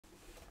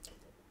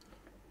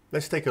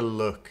Let's take a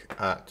look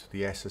at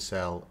the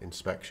SSL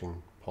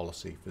inspection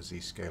policy for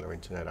Zscaler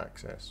Internet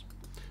Access.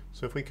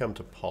 So if we come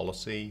to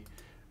Policy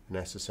and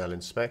SSL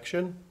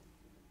Inspection,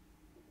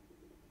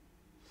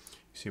 you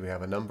see we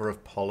have a number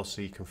of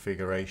policy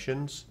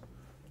configurations.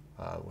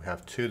 We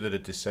have two that are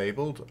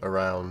disabled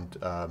around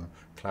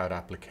cloud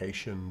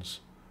applications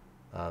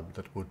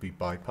that would be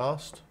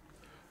bypassed.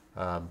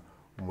 And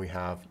we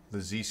have the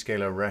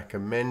Zscaler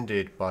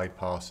recommended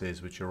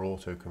bypasses, which are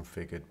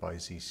auto-configured by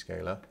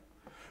Zscaler.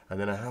 And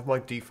then I have my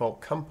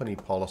default company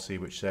policy,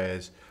 which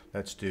says,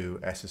 let's do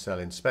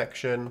SSL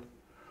inspection.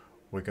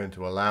 We're going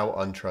to allow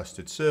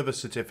untrusted server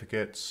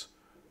certificates.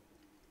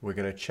 We're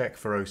going to check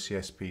for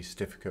OCSP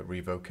certificate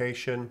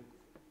revocation.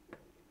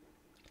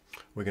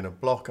 We're going to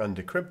block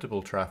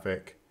undecryptable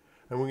traffic.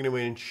 And we're going to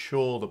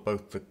ensure that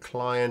both the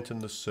client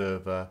and the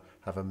server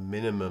have a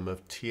minimum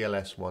of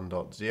TLS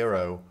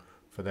 1.0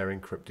 for their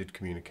encrypted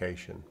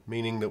communication,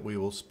 meaning that we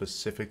will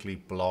specifically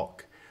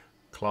block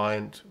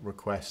client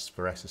requests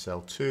for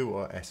SSL2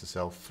 or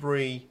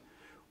SSL3,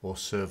 or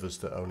servers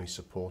that only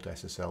support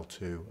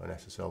SSL2 and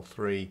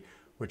SSL3,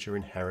 which are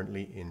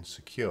inherently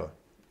insecure.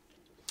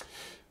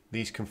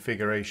 These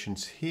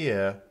configurations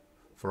here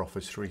for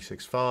Office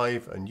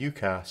 365 and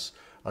UCAS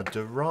are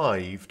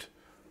derived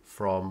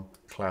from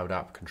Cloud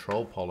App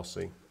Control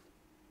Policy.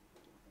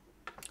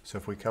 So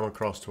if we come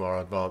across to our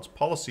advanced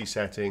policy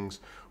settings,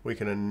 we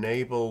can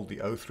enable the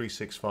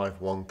O365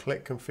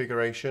 one-click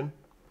configuration.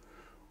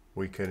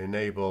 We can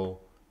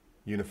enable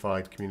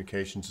Unified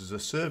Communications as a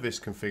Service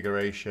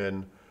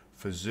configuration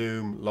for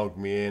Zoom,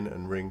 LogMeIn,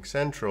 and Ring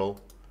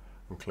Central,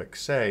 and click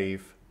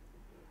Save.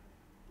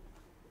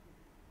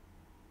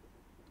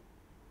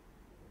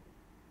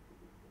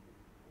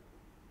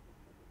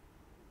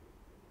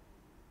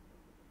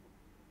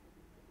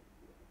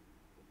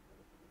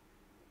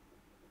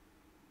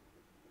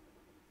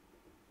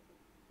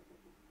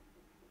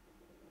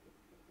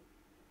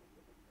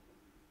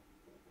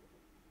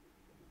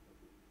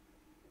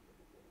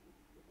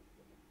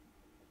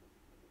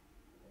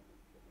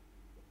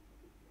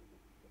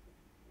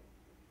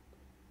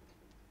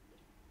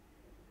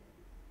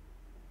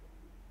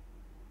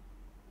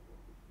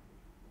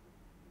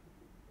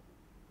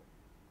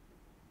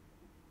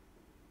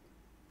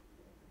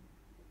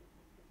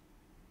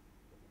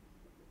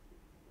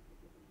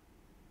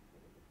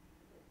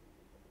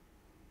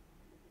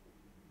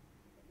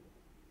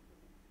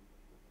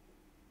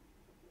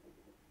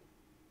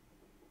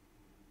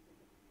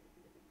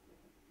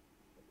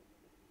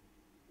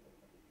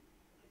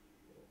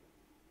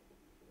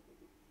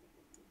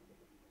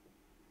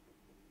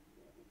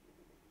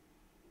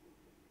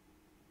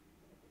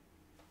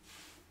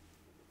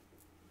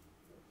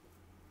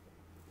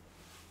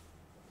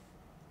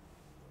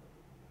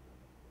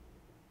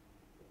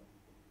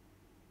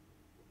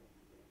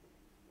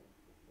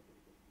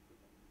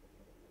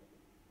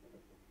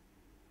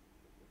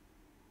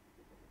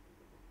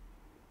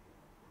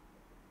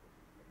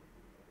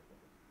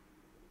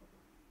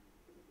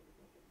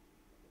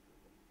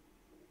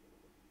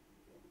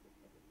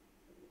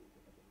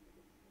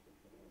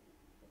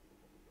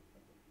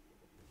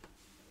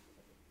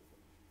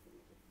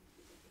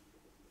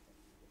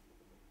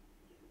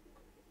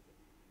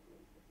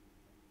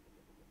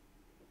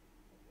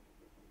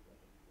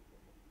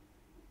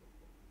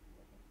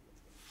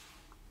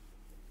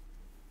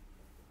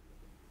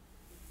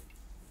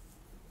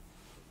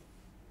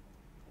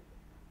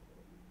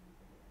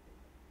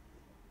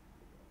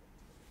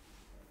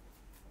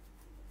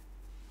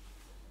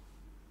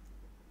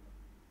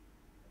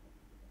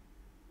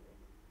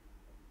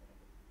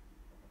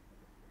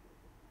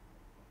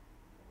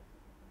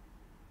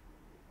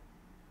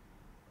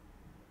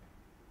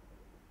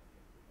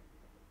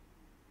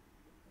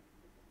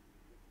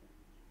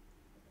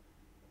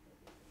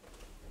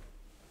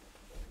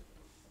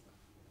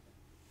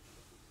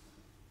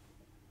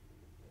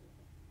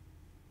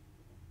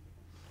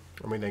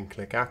 And we then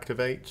click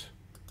Activate.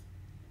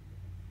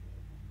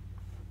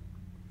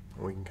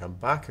 And we can come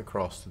back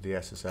across to the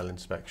SSL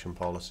inspection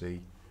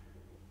policy.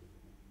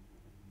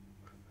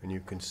 And you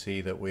can see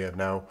that we have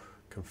now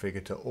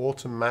configured to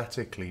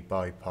automatically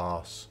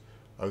bypass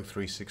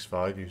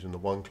O365 using the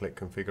one-click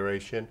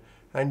configuration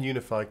and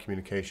Unified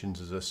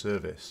Communications as a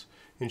Service,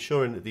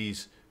 ensuring that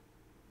these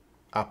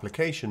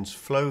applications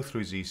flow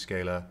through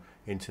Zscaler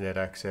Internet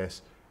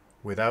Access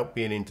without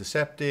being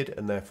intercepted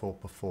and therefore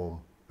perform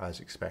as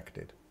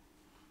expected.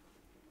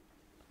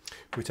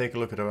 If we take a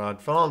look at our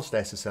advanced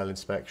SSL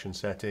inspection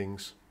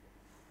settings,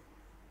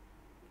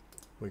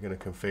 we're going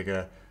to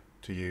configure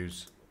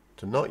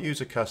to not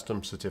use a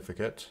custom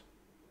certificate,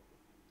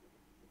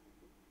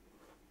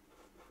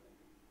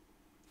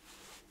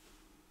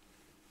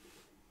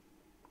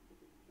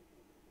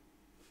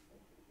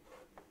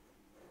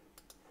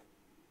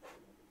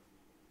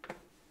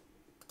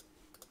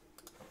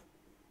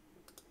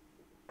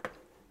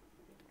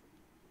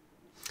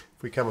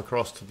 If we come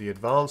across to the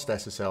advanced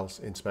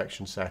SSL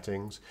inspection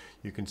settings,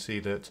 you can see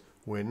that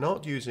we're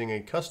not using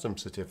a custom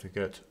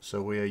certificate,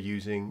 so we are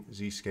using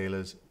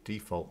Zscaler's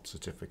default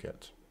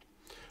certificate.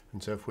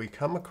 And so if we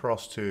come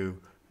across to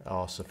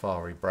our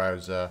Safari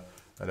browser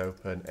and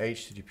open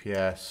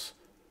https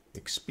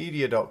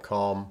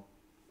expedia.com.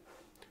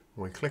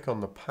 When we click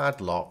on the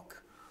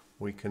padlock,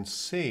 we can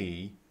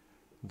see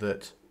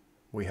that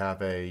we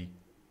have a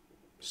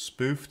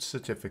spoofed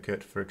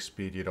certificate for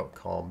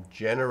expedia.com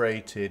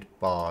generated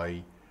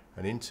by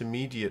an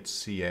intermediate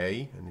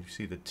CA, and you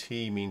see the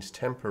T means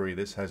temporary.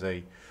 This has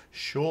a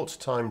short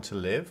time to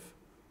live.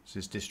 This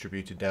is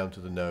distributed down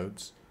to the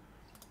nodes,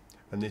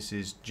 and this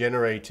is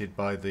generated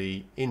by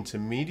the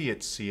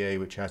intermediate CA,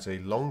 which has a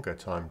longer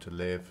time to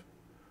live,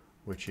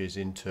 which is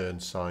in turn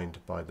signed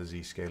by the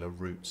Zscaler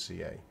root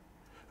CA.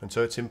 And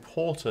so it's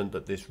important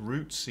that this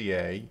root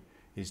CA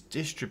is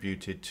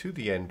distributed to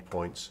the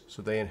endpoints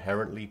so they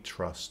inherently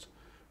trust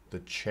the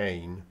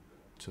chain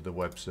to the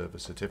web server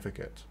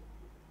certificate.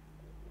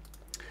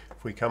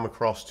 If we come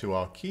across to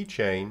our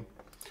keychain,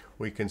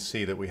 we can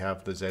see that we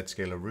have the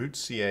Zscaler root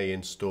CA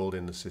installed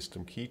in the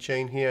system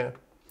keychain here,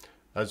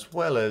 as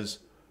well as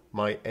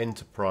my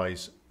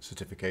enterprise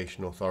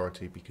certification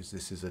authority, because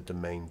this is a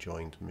domain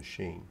joined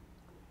machine.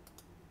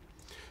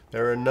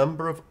 There are a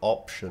number of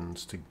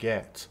options to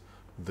get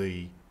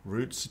the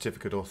root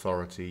certificate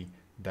authority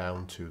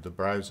down to the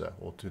browser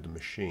or to the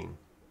machine.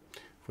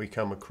 If we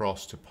come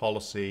across to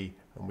policy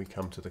and we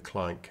come to the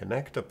client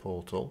connector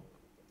portal,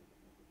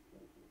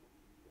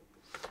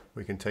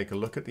 we can take a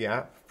look at the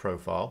app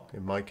profile.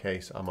 In my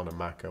case, I'm on a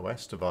Mac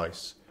OS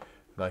device,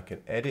 and I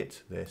can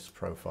edit this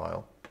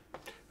profile,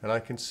 and I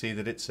can see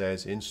that it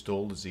says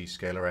install the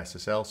Zscaler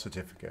SSL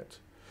certificate.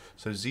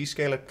 So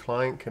Zscaler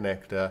client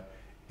connector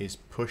is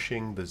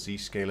pushing the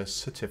Zscaler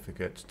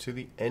certificate to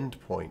the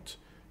endpoint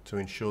to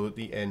ensure that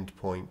the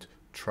endpoint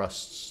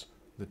trusts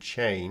the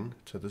chain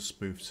to the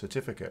spoofed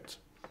certificate.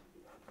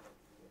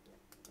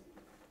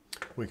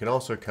 We can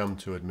also come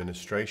to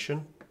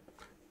administration,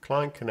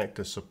 client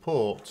connector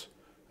support,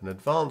 and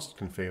advanced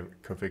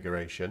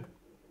configuration,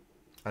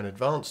 and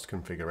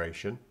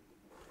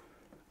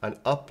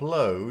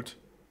upload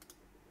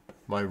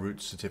my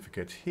root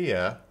certificate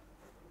here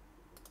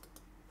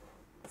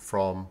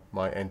from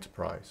my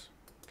enterprise.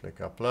 Click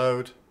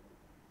upload,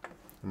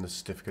 and the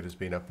certificate has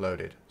been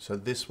uploaded. So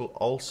this will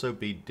also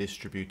be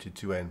distributed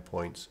to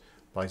endpoints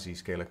by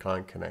Zscaler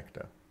Client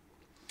Connector.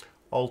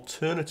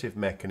 Alternative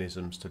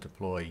mechanisms to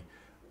deploy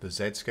the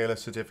Zscaler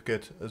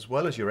certificate as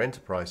well as your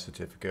enterprise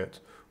certificate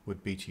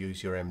would be to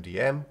use your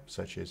MDM,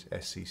 such as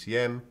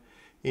SCCM,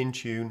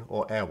 Intune,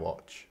 or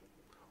AirWatch.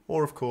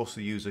 Or of course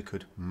the user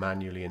could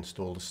manually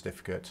install the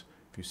certificate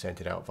if you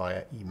sent it out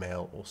via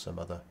email or some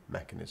other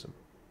mechanism.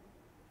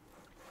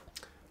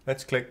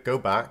 Let's click go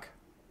back.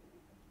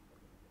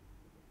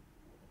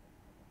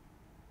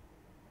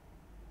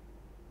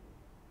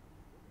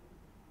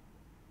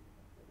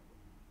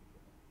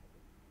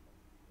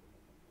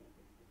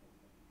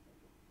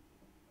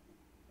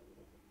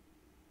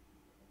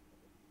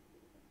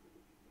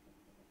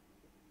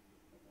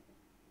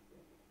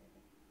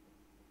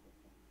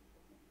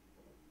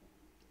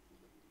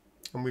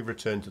 And we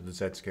return to the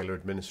Zscaler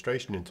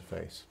administration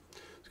interface.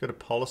 Let's go to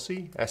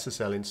Policy,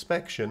 SSL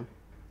Inspection,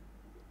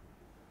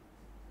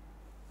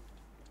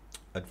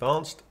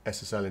 Advanced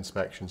SSL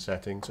Inspection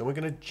Settings, and we're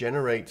going to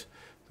generate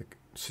the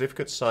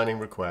certificate signing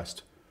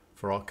request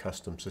for our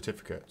custom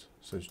certificate.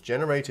 So let's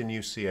generate a new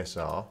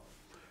CSR,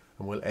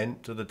 and we'll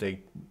enter the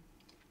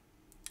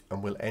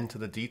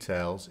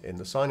details in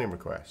the signing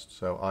request.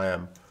 So I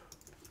am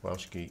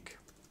Welsh Geek.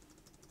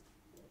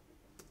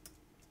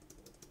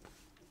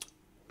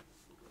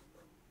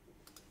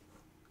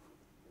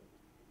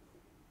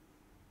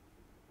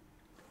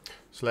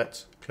 So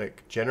let's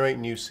click Generate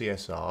New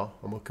CSR,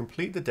 and we'll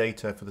complete the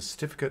data for the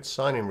certificate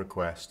signing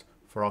request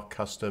for our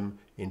custom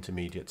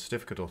intermediate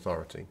certificate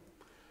authority.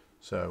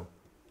 So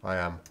I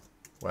am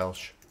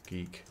Welsh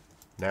Geek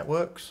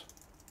Networks,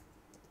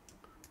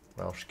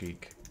 Welsh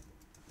Geek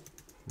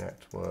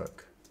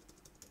Network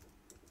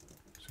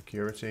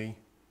Security,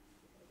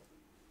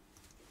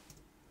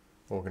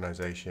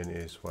 organization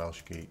is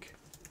Welsh Geek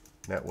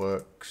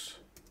Networks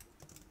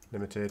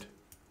Limited,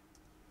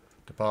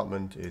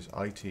 department is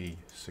IT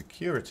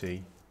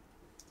Security,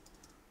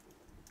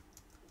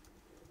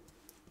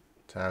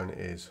 town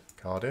is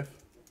Cardiff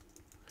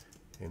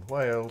in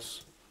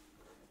Wales,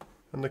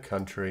 and the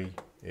country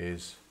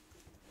is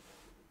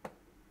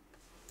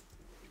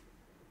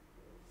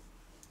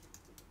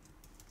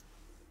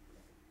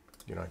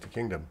United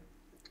Kingdom.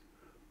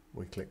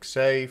 We click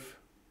Save.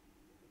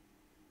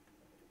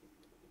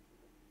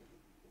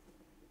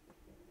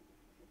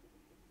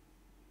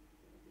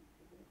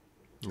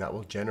 And that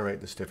will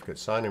generate the certificate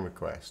signing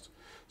request.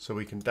 So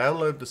we can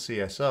download the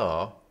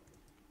CSR,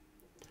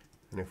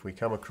 and if we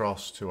come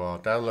across to our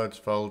downloads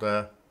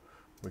folder,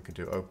 we can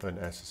do open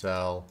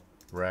SSL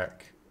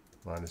rec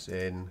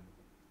 -in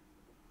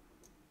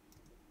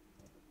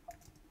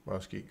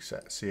Welsh Geek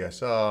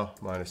CSR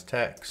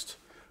 -text,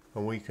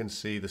 and we can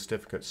see the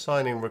certificate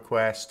signing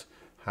request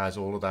has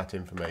all of that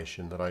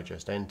information that I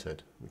just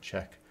entered. We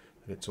check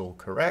that it's all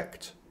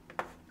correct.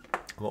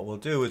 What we'll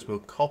do is we'll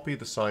copy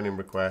the signing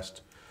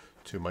request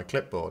to my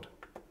clipboard.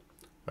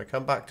 If I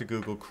come back to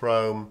Google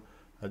Chrome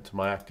and to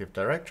my Active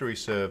Directory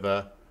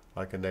server,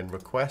 I can then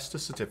request a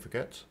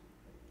certificate,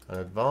 an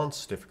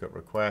advanced certificate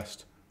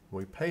request.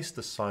 We paste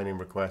the signing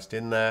request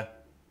in there,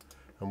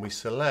 and we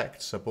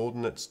select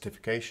Subordinate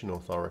Certification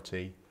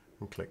Authority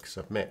and click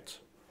Submit.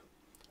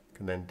 I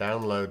can then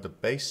download the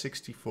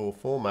base64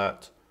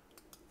 format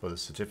for the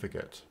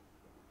certificate.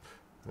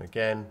 And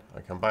again,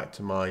 I come back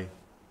to my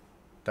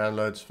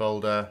Downloads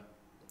folder,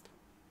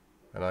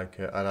 and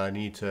I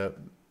need to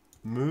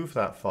move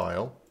that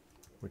file,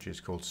 which is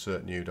called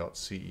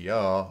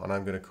certnew.cer, and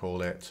I'm going to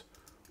call it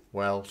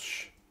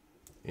Welsh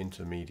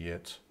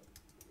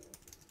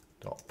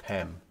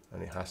Intermediate.pem,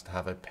 and it has to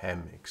have a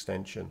PEM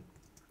extension.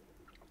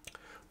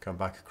 Come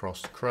back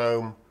across to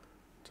Chrome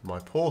to my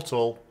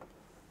portal,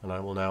 and I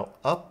will now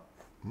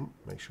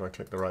make sure I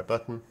click the right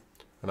button,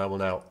 and I will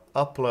now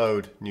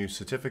upload new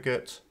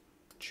certificate,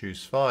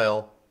 choose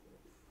file.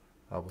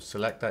 I will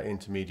select that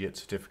intermediate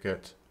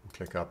certificate and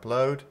click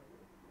upload.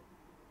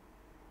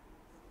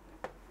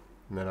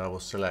 And then I will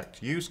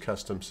select use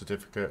custom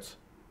certificate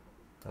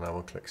and I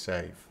will click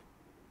save.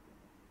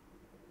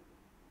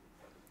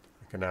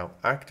 I can now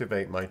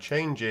activate my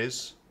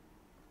changes.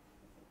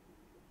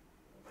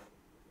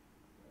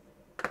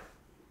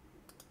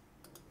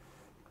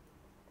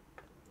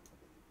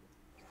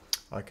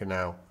 I can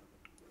now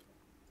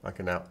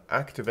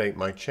activate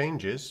my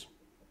changes,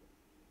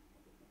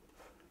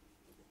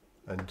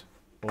 and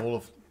all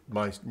of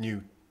my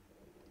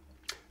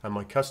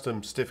my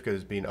custom certificate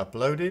has been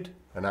uploaded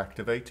and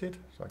activated.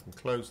 So I can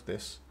close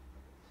this.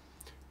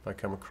 If I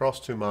come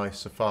across to my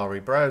Safari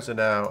browser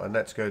now, and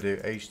let's go to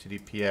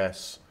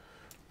HTTPS,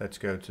 let's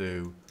go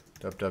to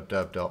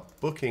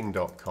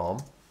www.booking.com.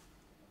 You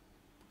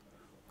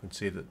can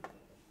see that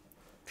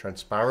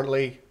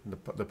transparently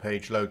the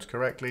page loads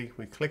correctly.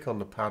 We click on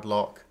the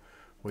padlock,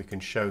 we can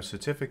show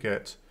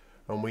certificate,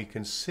 and we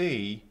can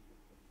see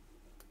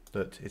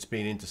that it's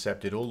been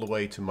intercepted all the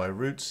way to my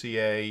root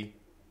CA.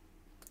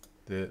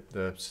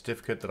 The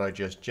certificate that I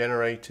just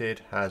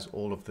generated has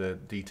all of the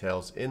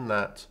details in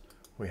that.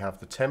 We have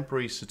the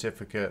temporary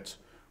certificate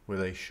with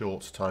a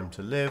short time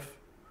to live,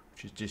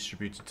 which is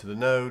distributed to the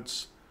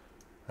nodes,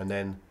 and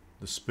then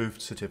the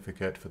spoofed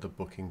certificate for the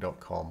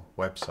booking.com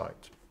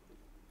website.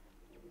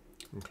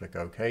 And click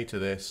OK to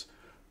this,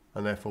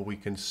 and therefore we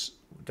can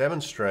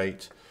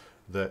demonstrate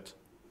that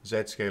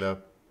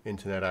Zscaler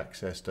Internet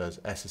Access does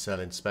SSL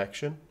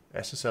inspection,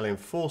 SSL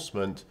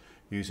enforcement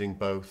using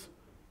both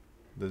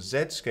the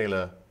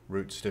Zscaler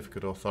root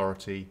certificate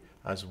authority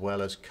as well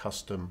as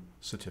custom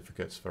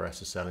certificates for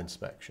SSL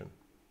inspection.